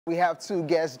We have two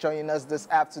guests joining us this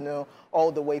afternoon,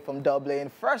 all the way from Dublin.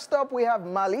 First up, we have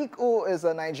Maleek, who is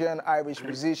a Nigerian-Irish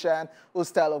musician whose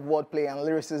style of wordplay and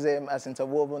lyricism has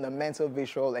interwoven a mental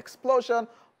visual explosion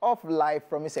of life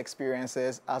from his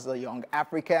experiences as a young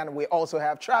African. We also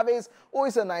have Travis, who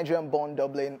is a Nigerian-born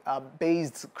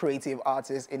Dublin-based creative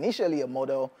artist, initially a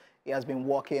model. He has been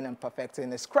working and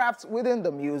perfecting his craft within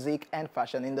the music and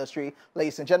fashion industry.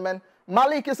 Ladies and gentlemen,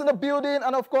 Maleek is in the building,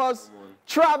 and of course,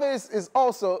 Travis is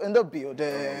also in the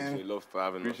building. We love for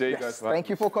having us. Yes, thank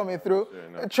you for coming through.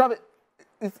 Travis,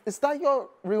 is that your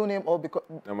real name, or because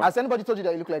has anybody told you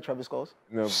that you look like Travis Scott?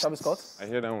 No. Travis Scott? I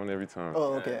hear that one every time.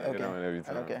 Oh, okay, I hear that one every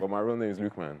time. Okay. But my real name is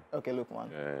Luke, man. Okay, Luke, man.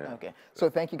 Yeah. Okay. So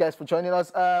thank you guys for joining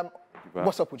us.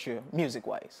 What's up with you,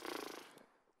 music-wise?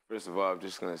 First of all, I'm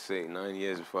just gonna say 9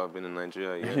 years before I've been in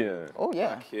Nigeria. Yeah. Oh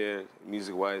yeah. Back here,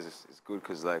 music-wise, it's good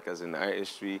because, like, as in art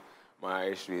history, my art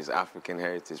history is African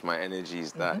heritage. My energy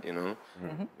is that, you know.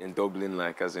 In Dublin,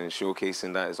 like, as in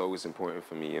showcasing that is always important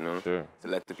for me, you know. Sure. To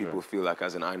let the people feel like,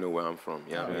 as in, I know where I'm from.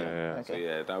 You know what I mean? Yeah. So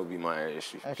yeah, that would be my art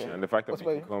history. Okay. And the fact that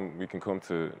we can come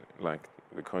to like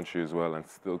the country as well and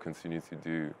still continue to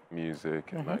do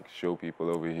music and like show people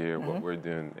over here what we're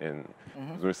doing, and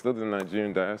we're still the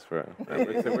Nigerian diaspora.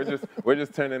 Right? we're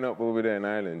just turning up over there in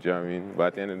Ireland. Do you know what I mean? But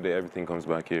at the end of the day, everything comes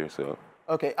back here. So.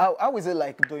 Okay, how is it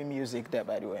like doing music there,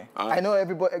 by the way? I know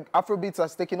everybody, Afrobeats are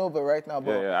taking over right now,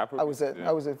 but how is it?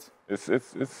 How is it?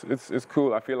 It's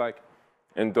cool. I feel like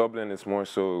in Dublin, it's more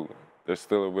so they're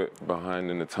still a bit behind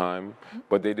in the time,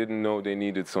 but they didn't know they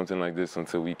needed something like this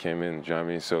until we came in. Do you know what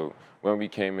I mean? So when we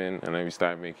came in and then we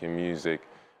started making music,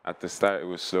 at the start it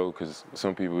was slow because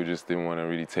some people just didn't want to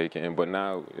really take it in, but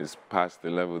now it's past the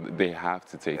level that they have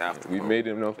to take it. We've made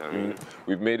enough.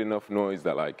 We've made enough noise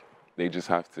that like. They just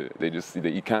have to. They just see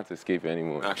that you can't escape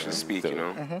anymore. Actually speak, you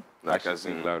know. Like as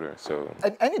in louder. So.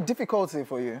 Any difficulty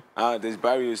for you? There's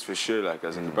barriers for sure. Like,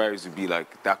 as in the barriers would be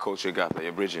like that culture gap that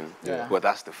you're bridging. Yeah. But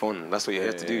that's the fun. That's what you're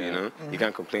here to do. You know. You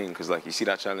can't complain because like you see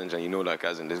that challenge and you know like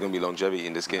as in there's gonna be longevity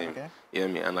in this game. Okay. You know what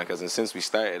I mean? And like as in since we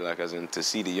started, like as in to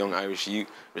see the young Irish youth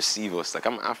receive us. Like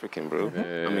I'm African, bro.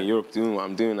 I'm in Europe doing what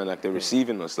I'm doing, and like they're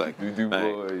receiving us. Like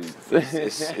boys.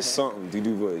 It's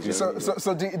something. Boys. You know?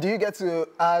 So do you get to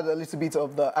add a little bit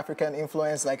of the African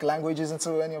influence, like languages,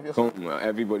 into any of your songs?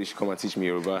 Everybody should come and teach me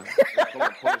Yoruba. Come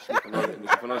and punish me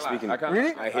for not speaking.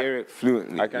 Really? I hear it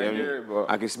fluently. I can hear it, but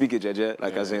I can speak it, Jeje,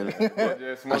 like as in,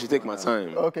 I should take my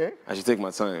time. Okay. I should take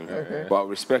my time. But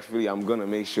respectfully, I'm gonna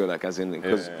make sure, like as in,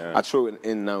 because I throw it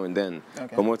in now and then.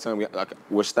 But more time,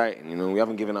 we're starting. You know, we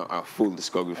haven't given out our full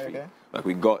discography. Okay. Like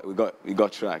we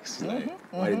got tracks. Like,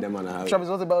 why did them have? Travis,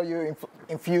 what about you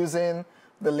infusing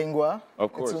the lingua?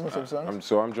 Of course.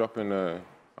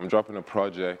 I'm dropping a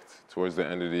project towards the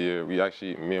end of the year. We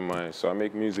actually, I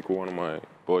make music with one of my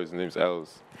boys. His name's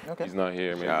Els. Okay. He's not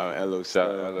here. Shout out Elo. Shout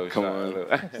out Elo. Come on.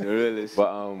 The realest.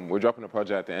 But we're dropping a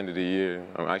project at the end of the year.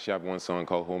 I actually have one song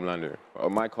called Homelander. I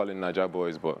might call it Naija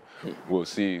Boys, but we'll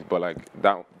see. But like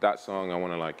that song, I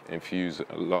want to like infuse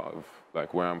a lot of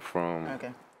like where I'm from,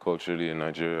 culturally in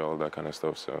Nigeria, all that kind of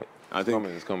stuff. So I think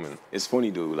it's coming. It's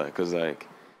funny though, like, cause like.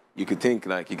 You could think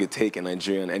like you could take a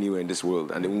Nigerian anywhere in this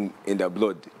world, and then in their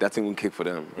blood, that thing won't kick for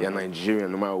them. You're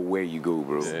Nigerian no matter where you go,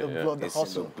 bro. The blood, the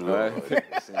hustle. Blood.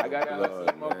 I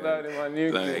got my blood in my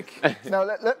new Now,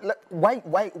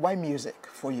 why music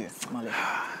for you, Maleek?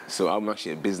 So I'm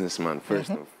actually a businessman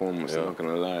first and foremost. I'm not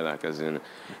gonna lie, like as in,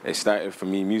 it started for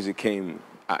me. Music came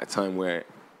at a time where,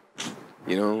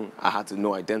 you know, I had to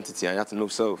know identity. I had to know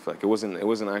self. Like it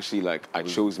wasn't actually like I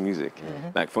chose music.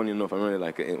 Like funny enough, I remember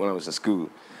like when I was at school.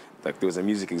 Like there was a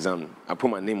music exam. I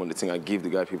put my name on the thing. I gave the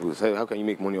guy people who say, "How can you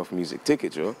make money off music? Take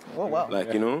it, Joe." Oh wow!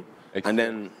 Like you know. And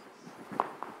then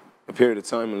a period of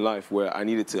time in life where I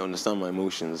needed to understand my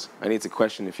emotions. I needed to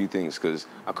question a few things because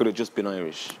I could have just been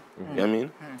Irish. You know what I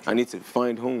mean? I need to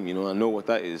find home. You know, I know what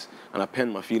that is, and I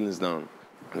penned my feelings down.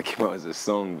 And it came out as a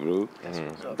song, bro.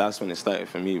 That's when it started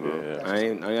for me, bro.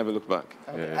 I never looked back.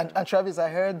 And Travis, I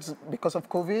heard because of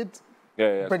COVID.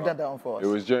 Break that down for us. It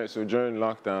was during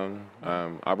lockdown.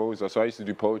 I used to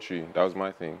do poetry. That was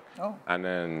my thing. Oh. And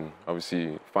then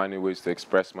obviously finding ways to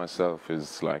express myself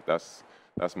is like that's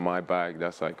my bag.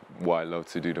 That's like what I love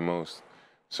to do the most.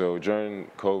 So during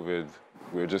COVID,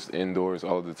 we were just indoors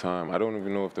all the time. I don't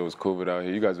even know if there was COVID out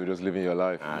here. You guys were just living your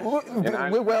life.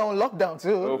 We were on lockdown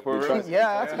too. Oh, for real?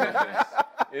 Yeah.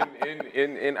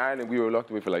 In Ireland, we were locked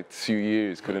away for like 2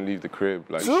 years. Couldn't leave the crib.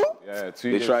 Like, 2? Yeah, 2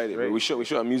 years. They tried it. Bro. We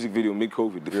shot a music video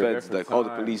mid-COVID. The feds, like all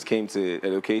the police came to the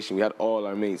location. We had all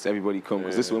our mates, everybody come.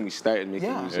 Because this is when we started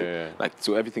making music. Like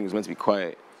so, everything was meant to be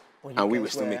quiet, and we were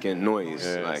still making noise.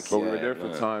 Like, but we were there for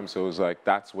time, so it was like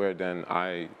that's where then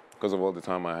I because of all the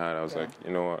time I had, I was like,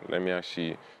 you know what, let me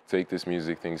actually take this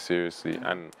music thing seriously.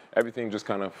 And everything just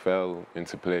kind of fell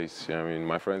into place. You know what I mean?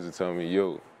 My friends would tell me,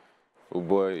 yo, oh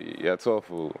boy, you're tough.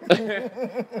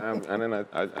 And then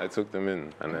I took them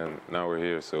in, and then now we're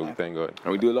here, so thank God.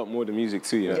 And we do a lot more than music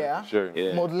too, Yeah. Sure.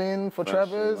 Yeah. Modeling for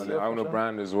Travis. I own a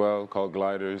brand as well called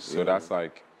Gliders, so that's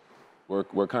like,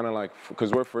 we're kind of like,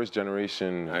 because we're first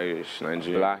generation Irish,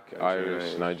 Nigerian. Black,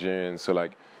 Irish, Nigerian, so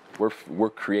like, we're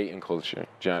creating culture,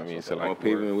 do you know what I mean? So like,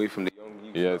 paving the way from the young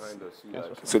youth behind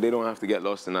us. So they don't have to get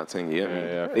lost in that thing, you get me?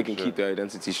 Yeah, they can keep their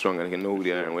identity strong and they can know who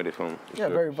they are and where they're from. Yeah,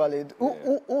 very valid.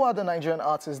 Who are the Nigerian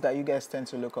artists that you guys tend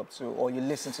to look up to, or you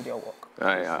listen to their work?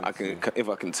 I can, if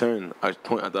I can turn, I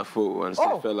point at that photo and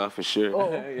say fella for sure.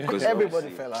 Because everybody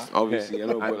fella. Obviously, I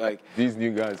know, but like these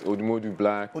new guys, Odumodu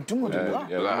Black. Odumodu Black?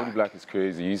 Yeah, Odumodu Black is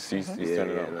crazy. He's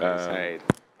turning up.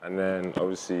 And then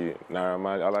obviously Naira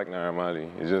Marley. I like Naira Marley.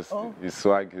 It's just his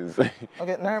swag is. Okay,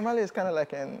 Naira Marley is kind of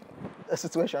like in a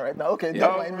situation right now. Okay,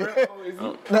 don't mind me.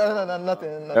 No,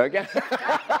 nothing. Okay.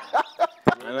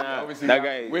 That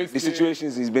guy, the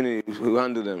situations he's been in, who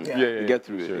handle them. Yeah, get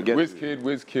through it.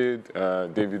 Wizkid,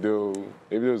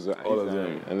 Davido's all of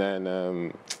them. And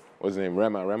then what's his name?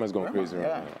 Rema's going crazy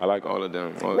right now. I like all of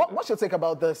them. What's your take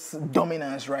about this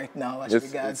dominance right now as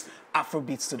regards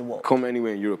Afrobeats to the world? Come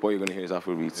anywhere in Europe, all you're gonna hear is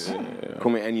Afrobeats.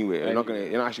 Come anywhere,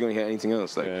 you're not actually gonna hear anything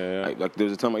else. Like there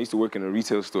was a time I used to work in a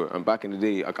retail store, and back in the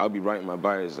day, I'll be writing my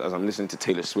bars as I'm listening to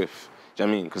Taylor Swift. Do you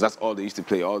know what I mean? Because that's all they used to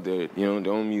play, all their, their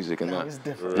own music and now that. It's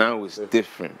different. Now it's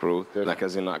different, bro. Like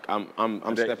as in, like I'm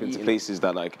stepping to places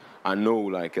that like I know,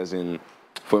 like as in,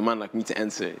 for a man like me to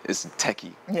enter, it's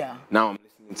techie. Yeah. Now I'm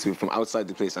listening to from outside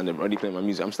the place and they're already playing my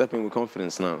music. I'm stepping with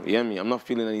confidence now. You hear me? I'm not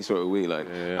feeling any sort of way. Like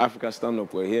Africa stand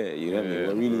up, we're here. You hear me?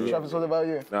 We're really. Travis, what about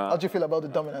you? How do you feel about the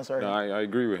dominance right now? I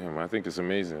agree with him. I think it's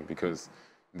amazing because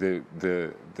the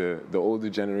older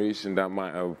generation that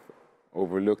might have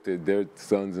overlooked it, their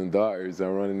sons and daughters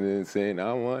are running in saying,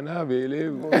 I wanna be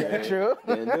living. Yeah, true.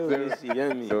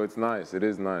 So it's nice. It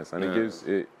is nice, and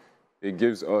it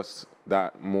gives us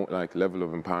that more like level of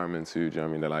empowerment too. Do you know what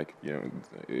I mean? That like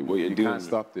you can't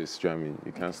stop this. Do you know what I mean?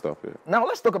 You can't stop it. Now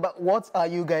let's talk about what are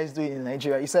you guys doing in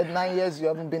Nigeria? You said 9 years you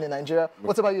haven't been in Nigeria.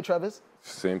 What about you, Travis?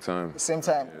 Same time. Same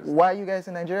time. Yes. Why are you guys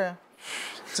in Nigeria?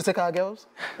 To take our girls?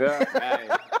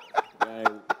 Yeah.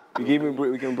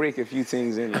 We can break a few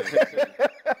things in.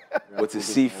 But to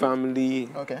see family,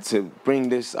 to bring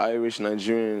this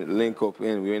Irish-Nigerian link up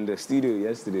in. We were in the studio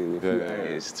yesterday with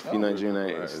a few Nigerian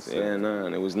artists.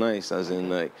 And it was nice, as in,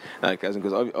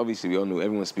 because obviously we all know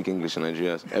everyone speaks English in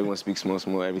Nigeria. Everyone speaks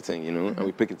small, everything, and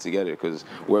we pick it together because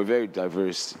we're a very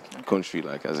diverse country,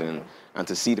 and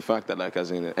to see the fact that, as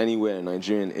in, anywhere a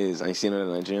Nigerian is, and you see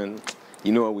another Nigerian,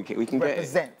 we can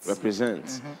represent.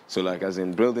 So as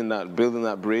in building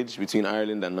that bridge between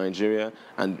Ireland and Nigeria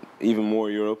and even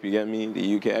more Europe, you get me,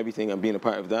 the UK, everything, and being a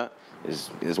part of that is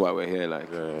why we're here.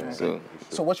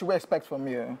 So what should we expect from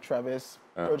you, Travis?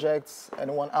 Projects,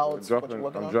 anyone out?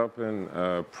 I'm dropping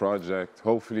a project,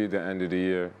 hopefully the end of the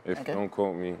year. Don't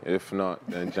quote me. If not,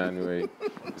 then January.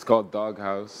 It's called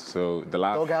Doghouse. So the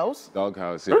last Doghouse?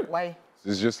 Doghouse, yeah. Why?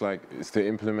 It's just it's to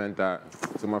implement that.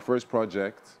 So my first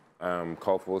project,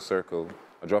 called Full Circle.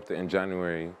 I dropped it in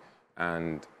January,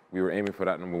 and we were aiming for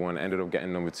that #1. Ended up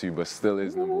getting #2, but still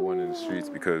is #1 in the streets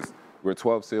because we're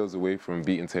 12 sales away from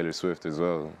beating Taylor Swift as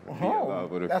well.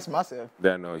 That's massive.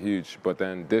 Yeah, no, huge. But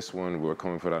then this one, we're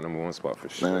coming for that #1 spot for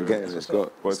sure. Man,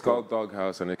 it's called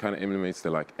Doghouse, and it kind of implements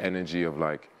the energy of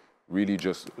really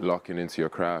just locking into your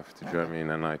craft. Do you know what I mean?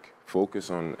 And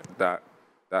focus on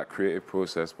that creative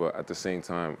process, but at the same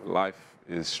time, life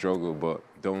is struggle, but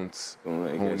don't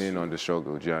hone in on the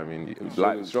struggle. Do you know what I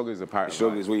mean? Struggle is a part of life.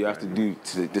 Struggle is what you have to do.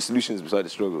 The solution is beside the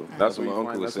struggle. That's what my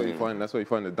uncle was saying. That's where you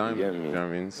find the diamond. You know what I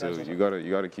mean? So you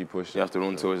gotta keep pushing. You have to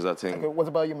run towards that thing. Okay, what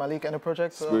about you, Maleek? Any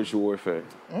projects? Spiritual warfare.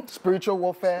 Spiritual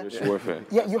warfare. Spiritual warfare.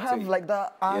 Yeah, you have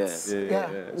that arts. Yeah.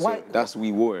 Why? So that's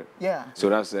We War. Yeah. So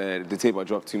that's the tape I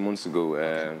dropped 2 months ago.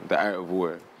 The Art of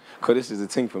War. Because this is the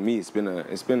thing for me. It's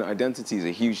been identity is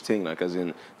a huge thing. As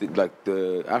in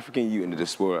the African youth in the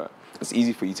diaspora. It's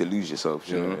easy for you to lose yourself,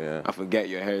 you know? Yeah. I forget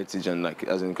your heritage and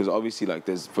because obviously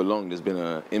there's been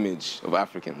an image of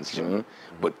Africans, you know?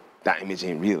 But that image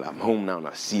ain't real. I'm home now and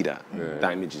I see that.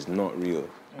 That image is not real.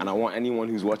 And I want anyone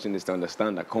who's watching this to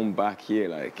understand that come back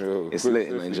here, it's lit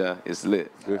in Nigeria, it's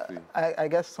lit. I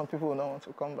guess some people will not want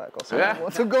to come back or some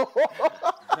want to go.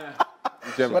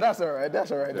 But that's all right,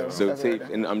 though. So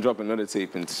and I'm dropping another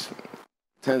tape in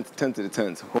 10th to the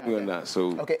 10th. Hold me on that.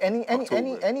 So okay,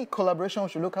 any collaboration we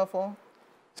should look out for?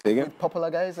 Say again? With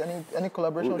popular guys, any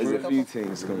collaboration we should There's look a out few for?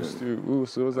 things coming.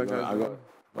 So what's that guy?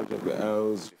 Project the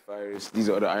L's, Fires. These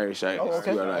are the Irish artists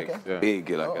who are like big,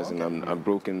 like as in I'm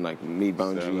broken, like made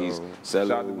boundaries.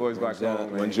 Shout out the boys back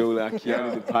home, man. Manjola,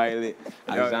 Keanu the Pilot,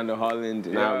 Alexander Holland.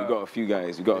 Now we got a few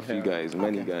guys. We got a few guys,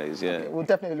 many guys. Yeah. Okay, we'll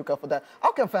definitely look out for that.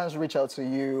 How can fans reach out to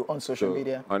you on social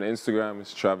media? On Instagram,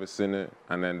 it's Travis Sinnott,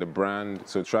 and then the brand.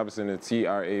 So Travis Sinnott,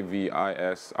 TravisInih,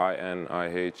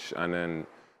 and then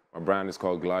my brand is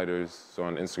called Gliders. So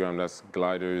on Instagram, that's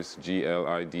Gliders,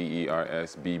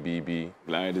 GLIDERS BBB.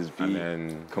 Gliders B. And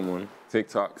then come on.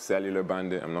 TikTok, Cellular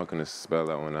Bandit. I'm not gonna spell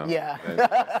that one out. Yeah.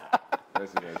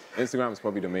 Instagram is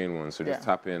probably the main one, so just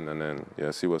tap in and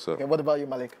then see what's up. Okay, what about you,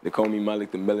 Maleek? They call me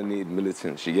Maleek the Melanated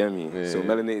Militant. You get me? So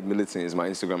Melanated Militant is my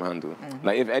Instagram handle.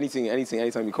 Like if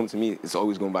anytime you come to me, it's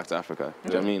always going back to Africa. Do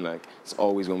you know what I mean? Like it's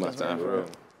always going back to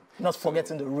Africa. Not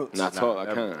forgetting the roots. Not at all. I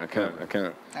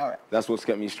can't. All right. That's what's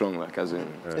kept me strong. Like as in.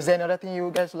 Is there another thing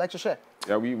you guys would like to share?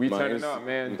 Yeah, we turning up,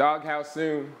 man. Doghouse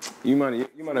soon. You might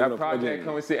have that project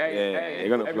come and say, hey,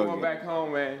 everyone back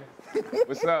home, man.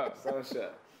 What's up?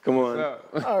 Come on.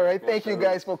 All right, thank you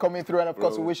guys for coming through, and of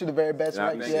course, we wish you the very best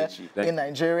right here in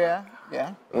Nigeria.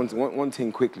 Yeah. One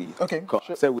thing quickly. Okay. Sure.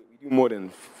 I said we do more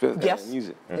than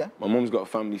music. Yeah. My mom's got a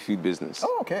family food business.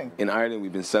 Oh, okay. In Ireland,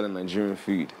 we've been selling Nigerian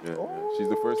food. Yeah. She's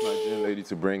the first Nigerian lady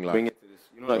to bring it to this.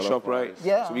 You know, like ShopRite?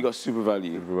 Yeah. So we got super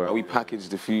value. And we package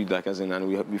the food, like as in, and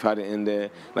we've had it in there.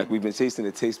 Like we've been tasting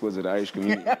the taste buds of the Irish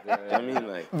community. You know what I mean?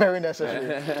 Like very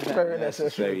necessary. Very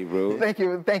necessary, bro. Thank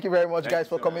you very much, guys,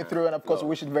 for coming through, and of course, we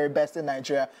wish you the very best in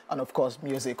Nigeria, and of course,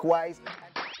 music-wise.